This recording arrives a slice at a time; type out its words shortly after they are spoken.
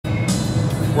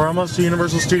We're almost to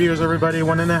Universal Studios, everybody.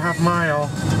 1.5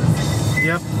 miles.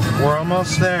 Yep, we're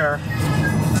almost there.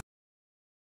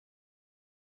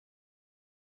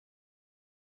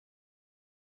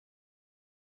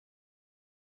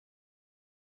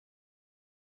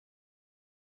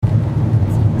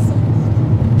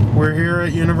 We're here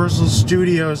at Universal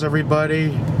Studios, everybody.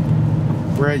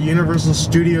 We're at Universal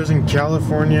Studios in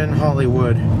California and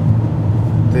Hollywood.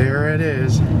 There it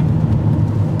is.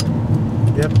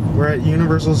 Yep, we're at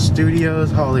Universal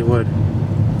Studios Hollywood.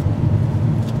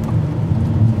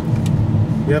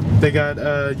 Yep, they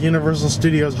got Universal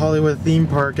Studios Hollywood theme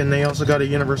park, and they also got a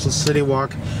Universal City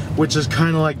Walk, which is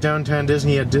kind of like Downtown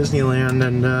Disney at Disneyland,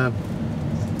 and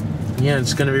yeah,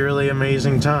 it's going to be a really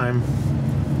amazing time.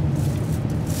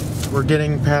 We're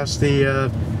getting past the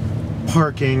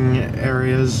parking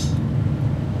areas,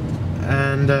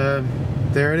 and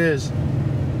there it is,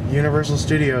 Universal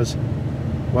Studios.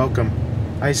 Welcome.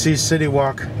 I see City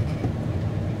Walk.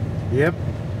 Yep,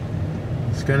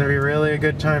 it's going to be really a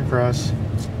good time for us.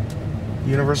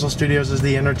 Universal Studios is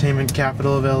the entertainment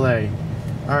capital of LA.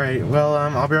 Alright, well,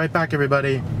 I'll be right back,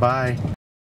 everybody. Bye.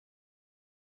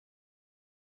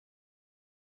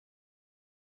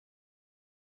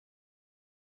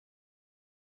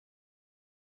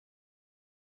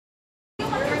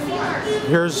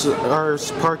 Here's our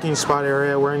parking spot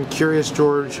area. We're in Curious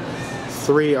George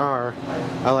 3R.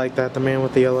 I like that. The man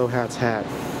with the yellow hat's hat.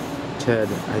 Ted,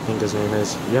 I think his name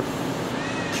is. Yep.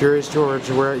 Curious George.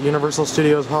 We're at Universal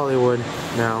Studios Hollywood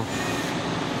now.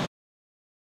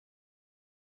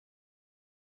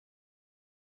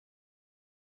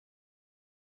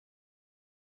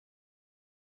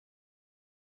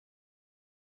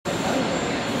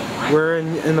 We're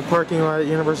in the parking lot at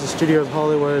Universal Studios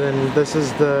Hollywood, and this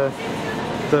is the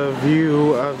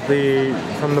view of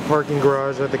from the parking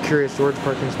garage at the Curious George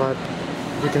parking spot.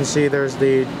 You can see there's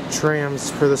the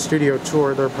trams for the studio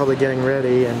tour. They're probably getting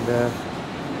ready, and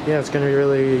yeah, it's going to be a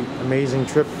really amazing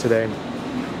trip today.